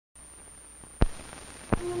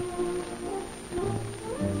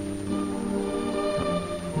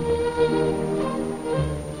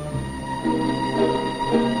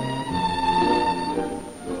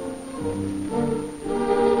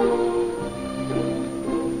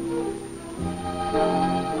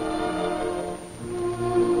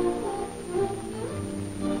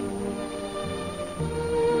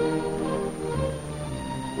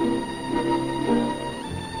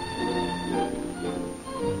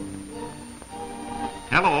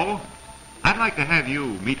Hello. I'd like to have you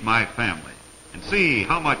meet my family and see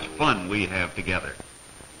how much fun we have together.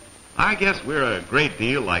 I guess we're a great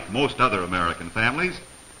deal like most other American families,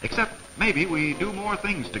 except maybe we do more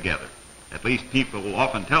things together. At least people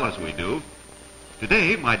often tell us we do.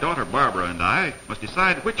 Today, my daughter Barbara and I must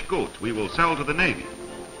decide which goats we will sell to the Navy,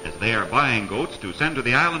 as they are buying goats to send to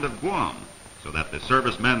the island of Guam so that the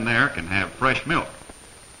servicemen there can have fresh milk.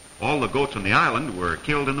 All the goats on the island were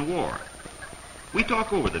killed in the war. We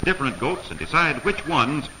talk over the different goats and decide which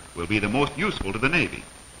ones will be the most useful to the Navy.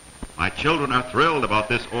 My children are thrilled about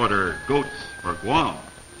this order, Goats for Guam.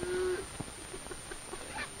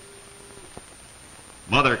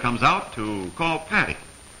 Mother comes out to call Patty.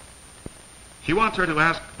 She wants her to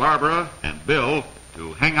ask Barbara and Bill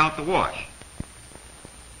to hang out the wash.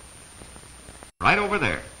 Right over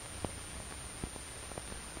there.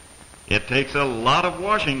 It takes a lot of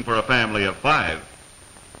washing for a family of 5.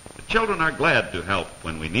 The children are glad to help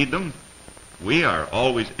when we need them. We are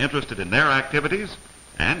always interested in their activities,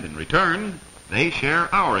 and in return, they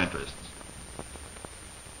share our interests.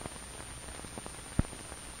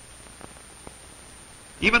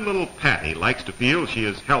 Even little Patty likes to feel she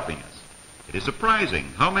is helping us. It is surprising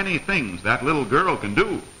how many things that little girl can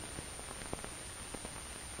do.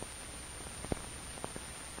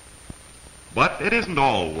 But it isn't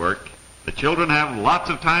all work. The children have lots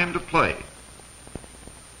of time to play.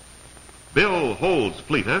 Bill holds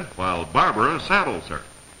Fleeta while Barbara saddles her.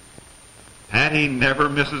 Patty never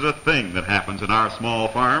misses a thing that happens in our small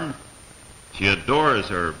farm. She adores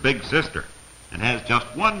her big sister and has just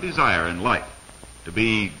one desire in life, to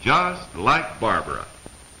be just like Barbara.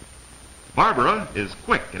 Barbara is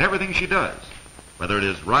quick at everything she does, whether it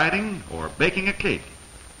is riding or baking a cake.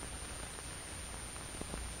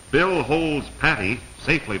 Bill holds Patty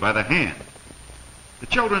safely by the hand. The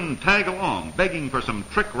children tag along, begging for some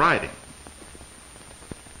trick riding.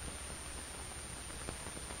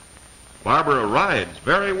 Barbara rides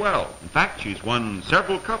very well. In fact, she's won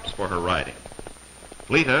several cups for her riding.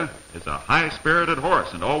 Fleeta is a high-spirited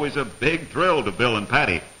horse and always a big thrill to Bill and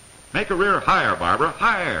Patty. Make her rear higher, Barbara.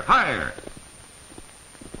 Higher, higher.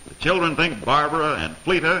 The children think Barbara and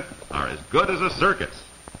Fleeta are as good as a circus.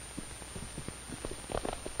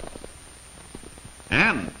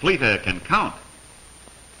 And Fleeta can count.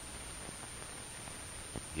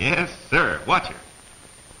 Yes, sir. Watch her.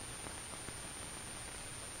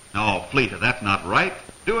 No, Fleeta, that's not right.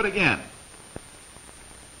 Do it again.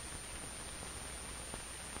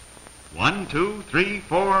 1, 2, 3,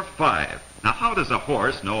 4, 5. Now, how does a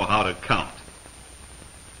horse know how to count?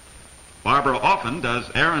 Barbara often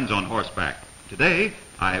does errands on horseback. Today,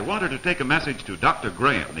 I want her to take a message to Dr.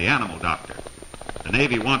 Graham, the animal doctor. The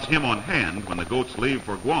Navy wants him on hand when the goats leave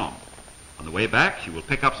for Guam. On the way back, she will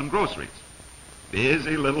pick up some groceries.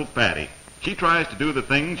 Busy little Patty. She tries to do the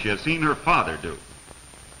things she has seen her father do.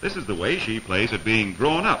 This is the way she plays at being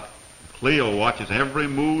grown up. Cleo watches every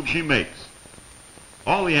move she makes.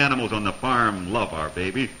 All the animals on the farm love our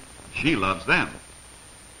baby. She loves them.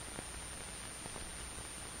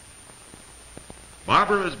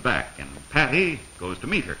 Barbara is back, and Patty goes to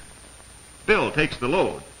meet her. Bill takes the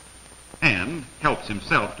load and helps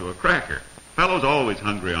himself to a cracker. Fellow's always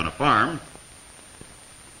hungry on a farm.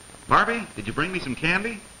 Barbie, did you bring me some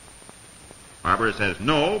candy? Barbara says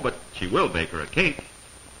no, but she will bake her a cake.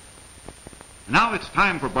 Now it's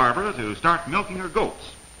time for Barbara to start milking her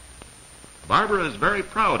goats. Barbara is very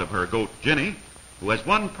proud of her goat, Ginny, who has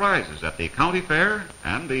won prizes at the county fair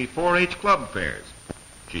and the 4-H club fairs.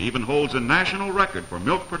 She even holds a national record for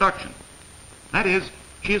milk production. That is,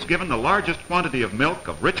 she has given the largest quantity of milk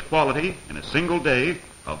of rich quality in a single day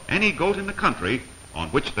of any goat in the country on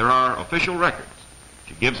which there are official records.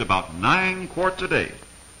 She gives about 9 quarts a day.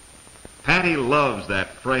 Patty loves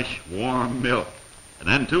that fresh, warm milk. And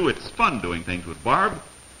then, too, it's fun doing things with Barb.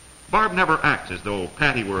 Barb never acts as though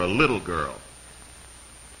Patty were a little girl.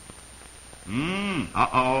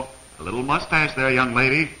 Uh-oh. A little mustache there, young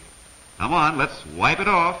lady. Come on, let's wipe it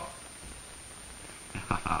off.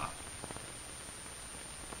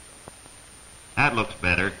 That looks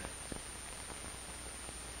better.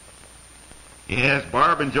 Yes,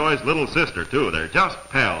 Barb enjoys little sister, too. They're just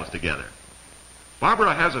pals together.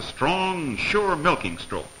 Barbara has a strong, sure milking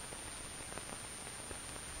stroke.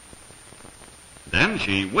 Then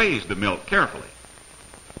she weighs the milk carefully.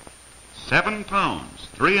 7 pounds,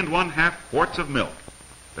 3 1/2 quarts of milk.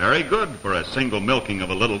 Very good for a single milking of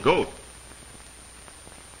a little goat.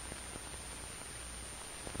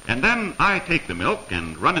 And then I take the milk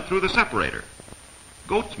and run it through the separator.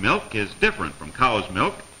 Goat's milk is different from cow's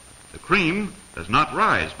milk. The cream does not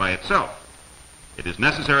rise by itself. It is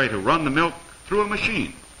necessary to run the milk through a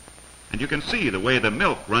machine. and you can see the way the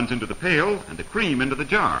milk runs into the pail and the cream into the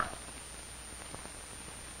jar.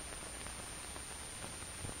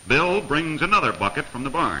 Bill brings another bucket from the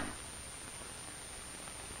barn.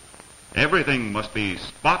 Everything must be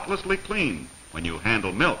spotlessly clean when you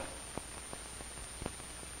handle milk.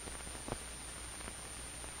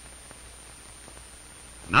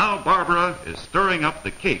 Now Barbara is stirring up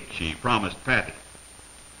the cake she promised Patty.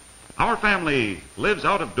 Our family lives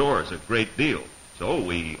out of doors a great deal, so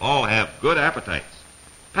we all have good appetites.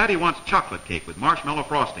 Patty wants chocolate cake with marshmallow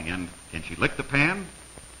frosting, and can she lick the pan?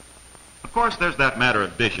 Of course, there's that matter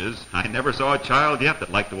of dishes. I never saw a child yet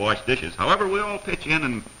that liked to wash dishes. However, we all pitch in,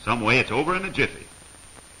 and some way it's over in a jiffy.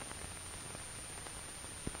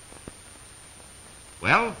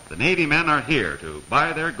 Well, the Navy men are here to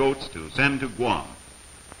buy their goats to send to Guam.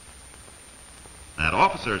 That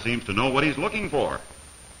officer seems to know what he's looking for.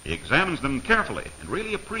 He examines them carefully and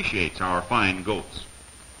really appreciates our fine goats.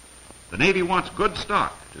 The Navy wants good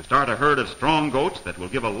stock to start a herd of strong goats that will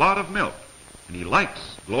give a lot of milk. And he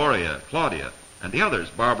likes Gloria, Claudia, and the others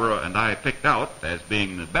Barbara and I picked out as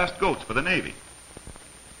being the best goats for the Navy.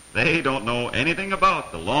 They don't know anything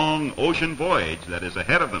about the long ocean voyage that is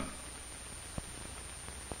ahead of them.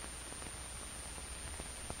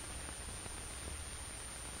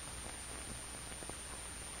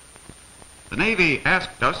 The Navy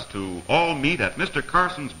asked us to all meet at Mr.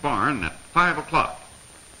 Carson's barn at 5 o'clock.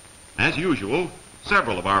 As usual,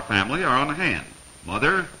 several of our family are on hand.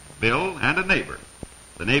 Mother, Bill, and a neighbor.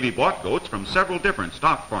 The Navy bought goats from several different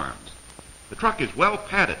stock farms. The truck is well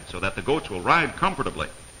padded so that the goats will ride comfortably,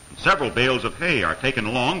 and several bales of hay are taken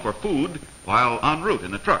along for food while en route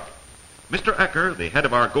in the truck. Mr. Ecker, the head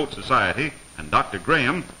of our goat society, and Dr.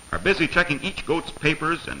 Graham are busy checking each goat's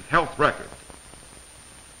papers and health record.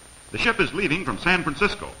 The ship is leaving from San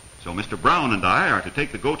Francisco, so Mr. Brown and I are to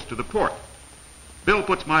take the goats to the port. Bill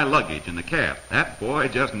puts my luggage in the cab. That boy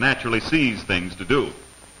just naturally sees things to do.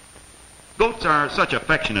 Goats are such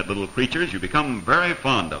affectionate little creatures, you become very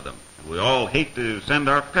fond of them. We all hate to send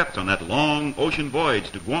our pets on that long ocean voyage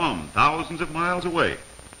to Guam, thousands of miles away.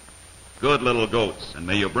 Good little goats, and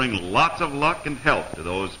may you bring lots of luck and health to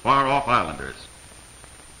those far-off islanders.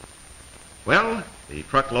 Well, the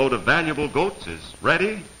truckload of valuable goats is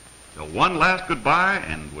ready. So one last goodbye,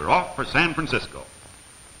 and we're off for San Francisco.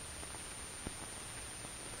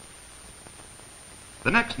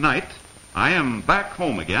 The next night, I am back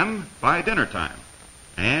home again by dinner time.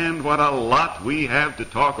 And what a lot we have to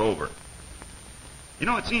talk over. You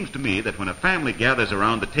know, it seems to me that when a family gathers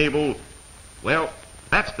around the table, well,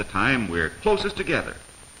 that's the time we're closest together.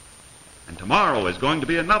 And tomorrow is going to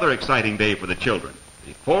be another exciting day for the children,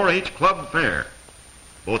 the 4-H Club Fair.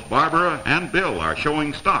 Both Barbara and Bill are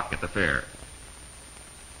showing stock at the fair.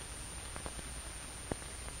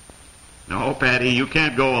 No, Patty, you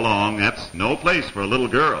can't go along. That's no place for a little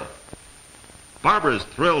girl. Barbara's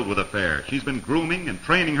thrilled with the fair. She's been grooming and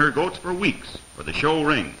training her goats for weeks for the show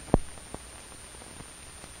ring.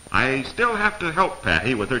 I still have to help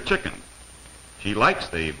Patty with her chicken. She likes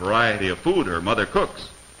the variety of food her mother cooks.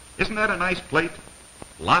 Isn't that a nice plate?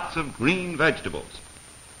 Lots of green vegetables.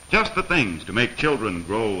 Just the things to make children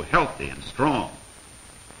grow healthy and strong.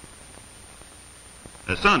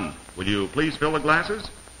 Son, will you please fill the glasses?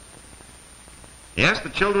 Yes, the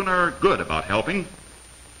children are good about helping.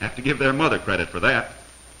 Have to give their mother credit for that.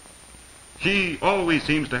 She always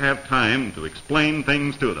seems to have time to explain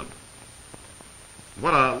things to them.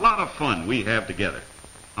 What a lot of fun we have together.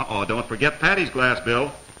 Uh-oh, don't forget Patty's glass,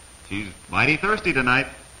 Bill. She's mighty thirsty tonight.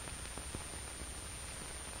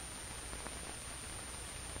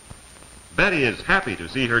 Betty is happy to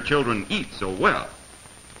see her children eat so well.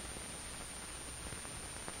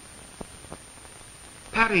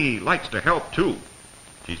 Patty likes to help, too.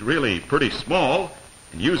 She's really pretty small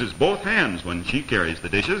and uses both hands when she carries the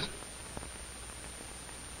dishes.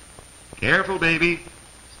 Careful, baby.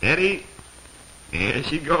 Steady. There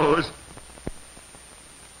she goes.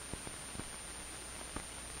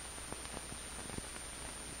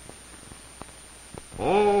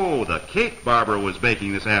 Oh, the cake Barbara was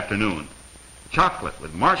baking this afternoon. Chocolate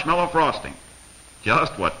with marshmallow frosting.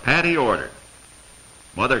 Just what Patty ordered.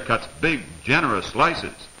 Mother cuts big, generous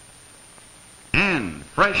slices. And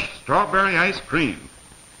fresh strawberry ice cream.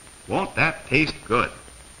 Won't that taste good?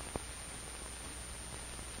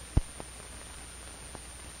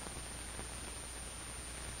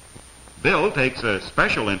 Bill takes a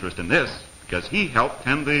special interest in this because he helped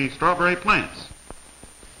tend the strawberry plants.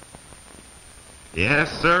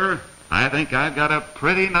 Yes, sir, I think I've got a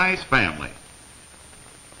pretty nice family.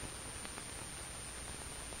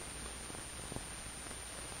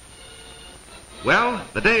 Well,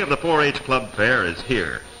 the day of the 4-H Club Fair is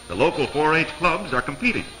here, The local 4-H clubs are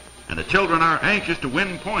competing, and the children are anxious to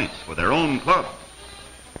win points for their own club.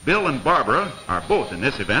 Bill and Barbara are both in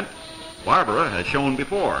this event. Barbara has shown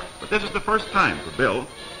before, but this is the first time for Bill.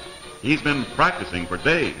 He's been practicing for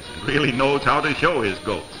days and really knows how to show his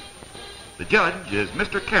goats. The judge is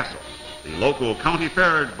Mr. Castle, the local county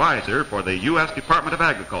fair advisor for the U.S. Department of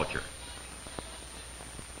Agriculture.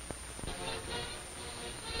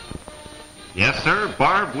 Yes, sir,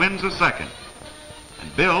 Barb wins a second.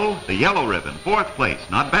 And Bill, the yellow ribbon, fourth place.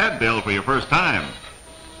 Not bad, Bill, for your first time.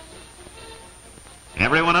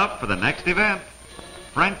 Everyone up for the next event.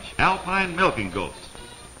 French Alpine milking goats.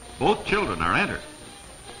 Both children are entered.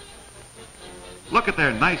 Look at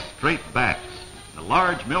their nice straight backs, the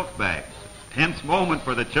large milk bags. Tense moment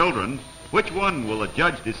for the children. Which one will the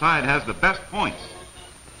judge decide has the best points?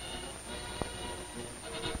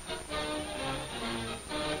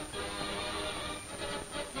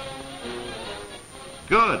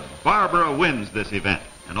 Good. Barbara wins this event,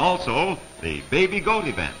 and also the baby goat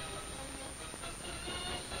event.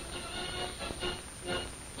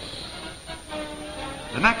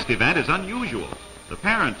 The next event is unusual. The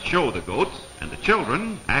parents show the goats, and the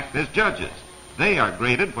children act as judges. They are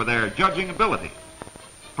graded for their judging ability.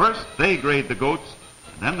 First, they grade the goats,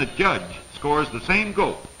 and then the judge scores the same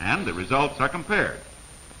goat, and the results are compared.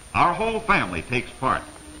 Our whole family takes part.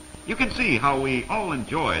 You can see how we all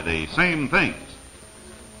enjoy the same things.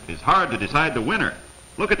 It is hard to decide the winner.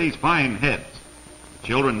 Look at these fine heads. The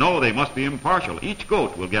children know they must be impartial. Each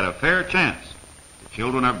goat will get a fair chance. The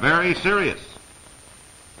children are very serious.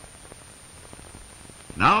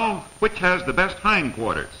 Now, which has the best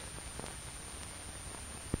hindquarters?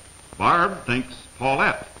 Barb thinks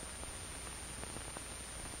Paulette.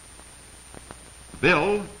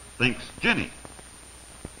 Bill thinks Ginny.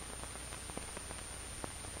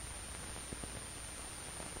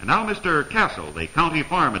 And now Mr. Castle, the county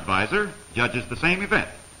farm advisor, judges the same event.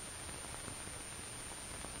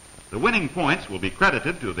 The winning points will be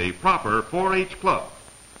credited to the proper 4-H club.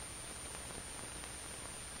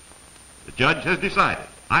 The judge has decided.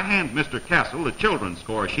 I hand Mr. Castle the children's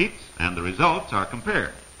score sheets, and the results are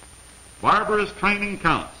compared. Barbara's training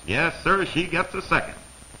counts. Yes, sir, she gets a second.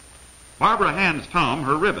 Barbara hands Tom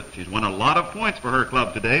her ribbon. She's won a lot of points for her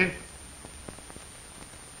club today.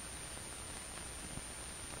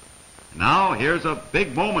 Now, here's a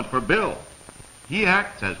big moment for Bill. He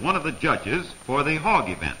acts as one of the judges for the hog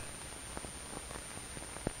event.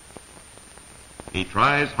 He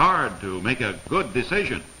tries hard to make a good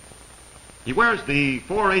decision. He wears the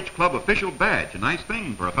 4-H Club official badge, a nice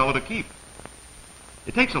thing for a fellow to keep.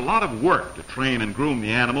 It takes a lot of work to train and groom the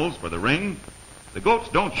animals for the ring. The goats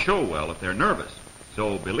don't show well if they're nervous.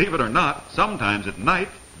 So, believe it or not, sometimes at night,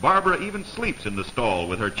 Barbara even sleeps in the stall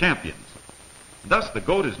with her champions. Thus, the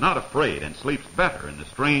goat is not afraid and sleeps better in the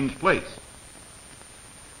strange place.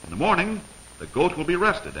 In the morning, the goat will be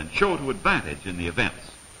rested and show to advantage in the events.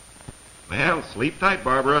 Well, sleep tight,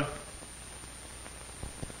 Barbara.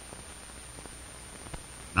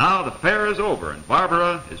 Now the fair is over and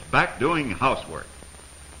Barbara is back doing housework.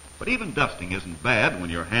 But even dusting isn't bad when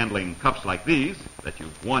you're handling cups like these that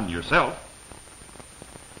you've won yourself.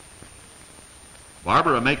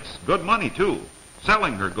 Barbara makes good money, too,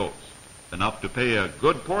 selling her goats, enough to pay a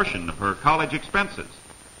good portion of her college expenses.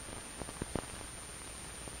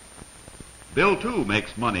 Bill, too,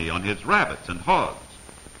 makes money on his rabbits and hogs.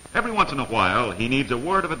 Every once in a while, he needs a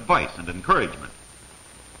word of advice and encouragement.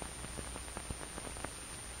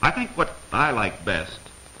 I think what I like best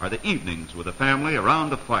are the evenings with the family around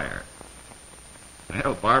the fire.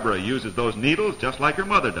 Well, Barbara uses those needles just like her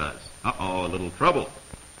mother does. Uh-oh, a little trouble.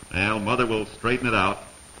 Well, Mother will straighten it out.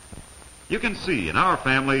 You can see in our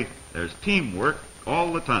family there's teamwork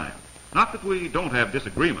all the time. Not that we don't have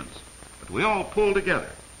disagreements, but we all pull together.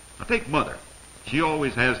 Now take Mother. She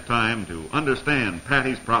always has time to understand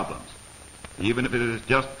Patty's problems, even if it is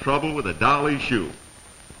just trouble with a dolly shoe.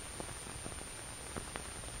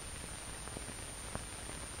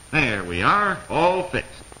 There we are, all fixed.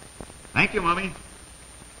 Thank you, Mommy.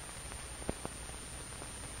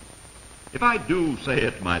 If I do say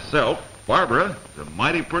it myself, Barbara is a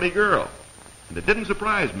mighty pretty girl. And it didn't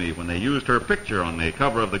surprise me when they used her picture on the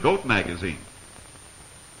cover of the Goat magazine.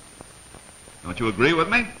 Don't you agree with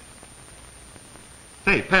me?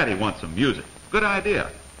 Say, Patty wants some music. Good idea.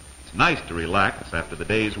 It's nice to relax after the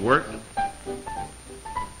day's work.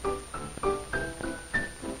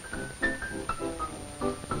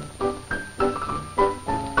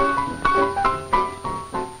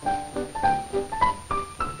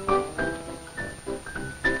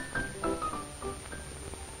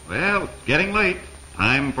 Well, it's getting late.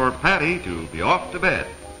 Time for Patty to be off to bed.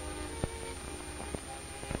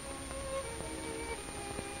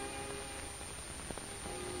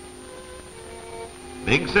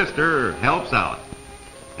 Big sister helps out.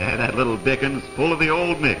 That little Dickens full of the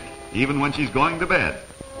old Mick, even when she's going to bed.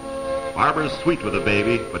 Barbara's sweet with the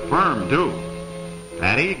baby, but firm, too.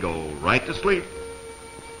 Patty, go right to sleep.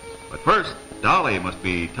 But first, Dolly must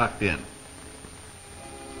be tucked in.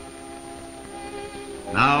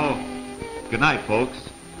 Now, good night, folks.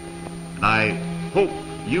 And I hope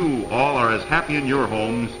you all are as happy in your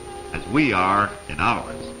homes as we are in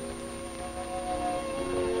ours.